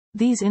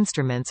These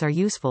instruments are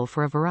useful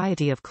for a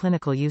variety of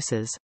clinical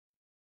uses.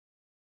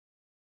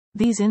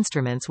 These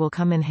instruments will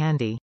come in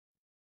handy.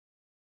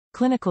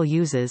 Clinical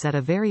uses at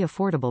a very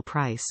affordable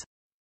price.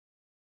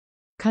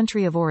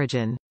 Country of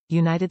origin: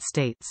 United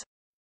States.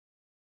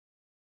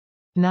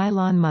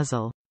 Nylon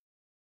muzzle.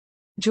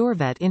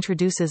 Jorvet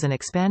introduces an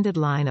expanded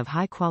line of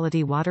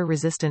high-quality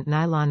water-resistant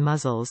nylon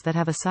muzzles that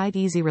have a side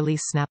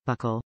easy-release snap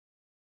buckle.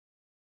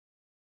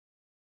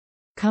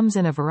 Comes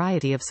in a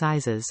variety of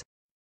sizes.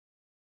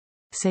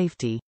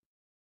 Safety.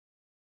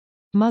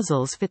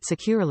 Muzzles fit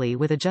securely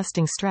with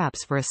adjusting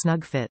straps for a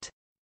snug fit.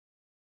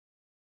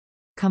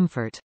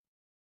 Comfort.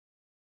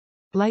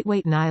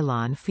 Lightweight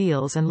nylon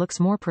feels and looks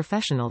more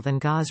professional than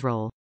gauze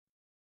roll.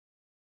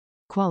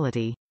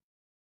 Quality.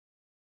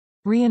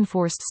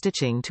 Reinforced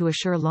stitching to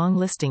assure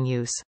long-lasting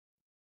use.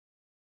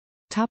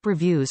 Top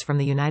reviews from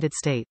the United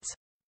States.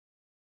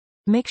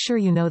 Make sure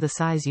you know the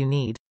size you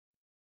need.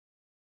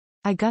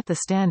 I got the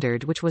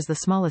standard, which was the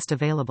smallest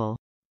available.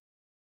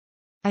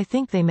 I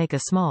think they make a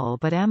small,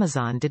 but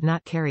Amazon did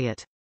not carry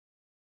it.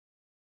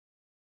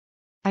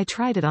 I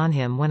tried it on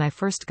him when I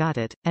first got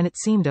it, and it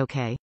seemed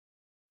okay.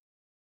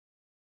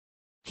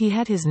 He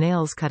had his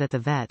nails cut at the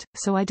vet,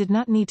 so I did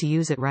not need to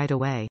use it right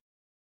away.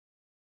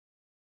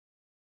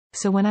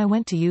 So when I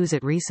went to use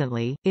it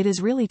recently, it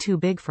is really too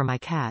big for my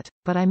cat,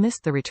 but I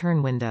missed the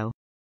return window.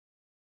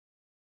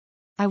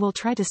 I will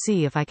try to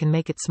see if I can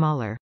make it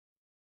smaller.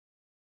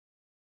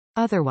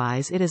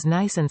 Otherwise it is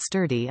nice and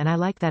sturdy, and I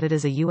like that it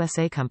is a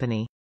USA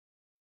company.